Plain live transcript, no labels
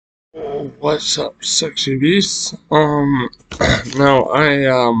What's up, sexy beasts? No, I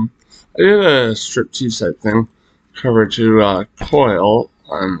did a striptease type thing, cover to, Coil,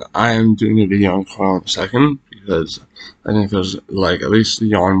 and I am doing a video on Coil in a second, because I think there's, like, at least the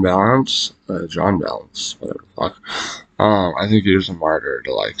John Balance, whatever the fuck, I think he was a martyr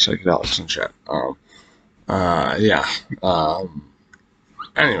to, like, psychedelics and shit, yeah,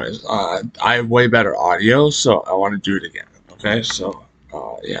 anyways, I have way better audio, so I want to do it again, okay, so,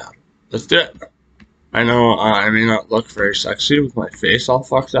 yeah. Let's do it. I know I may not look very sexy with my face all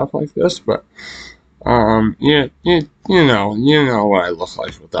fucked up like this, but you know what I look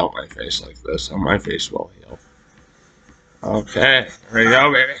like without my face like this, and my face will heal. Okay, here we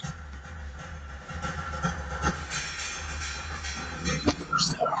go, baby.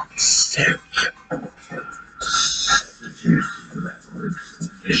 Sick. Sick.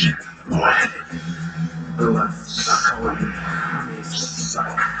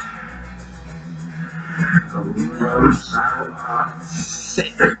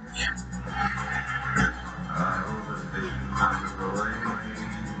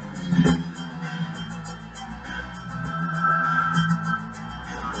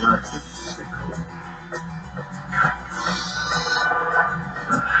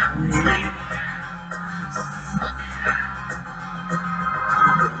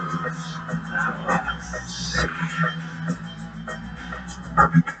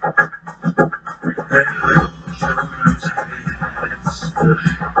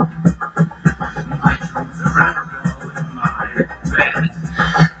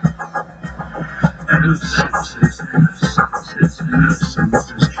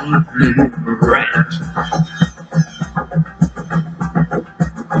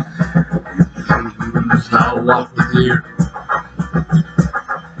 I'll walk with you.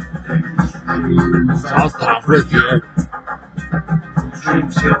 I'll talk with you.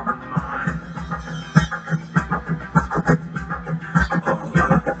 Dreams on my mind.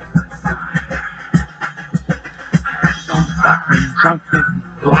 Some fucking drunken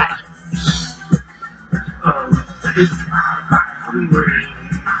lights. It's hungry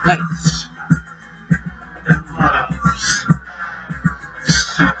lights and love's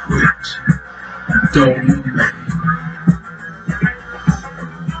secret domain.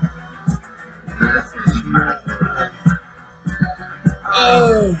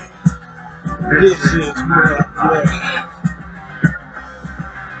 Oh, this is my life.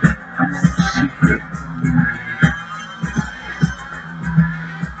 Secret.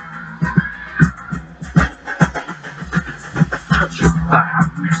 Touch of fire,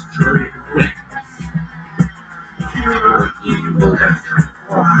 mystery, pure evil and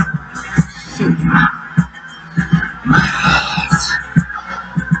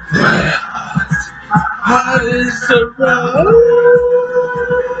heart is a rose.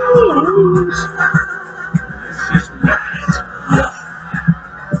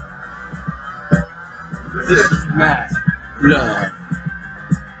 This is mad love. This is mad love.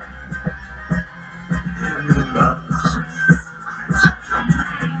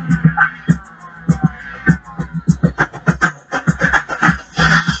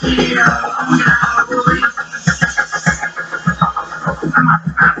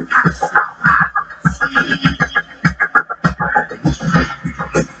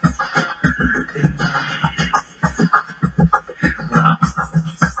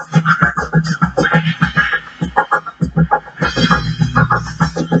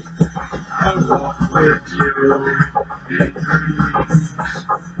 I'll walk with you in dreams.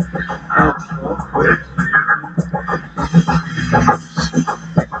 I'll talk with you.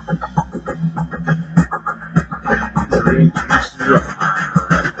 Dreams drive.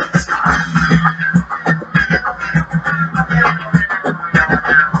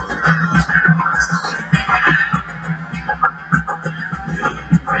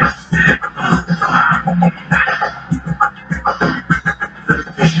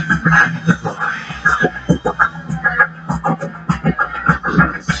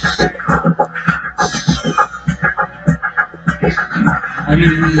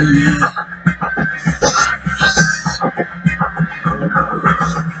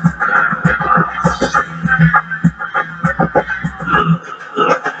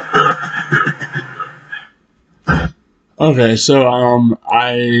 Okay, so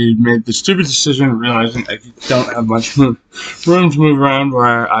I made the stupid decision realizing I don't have much room to move around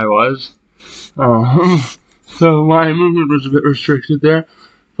where I was. So my movement was a bit restricted there,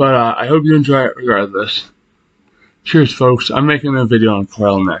 but I hope you enjoy it regardless. Cheers, folks. I'm making a video on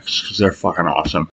Coil next because they're fucking awesome.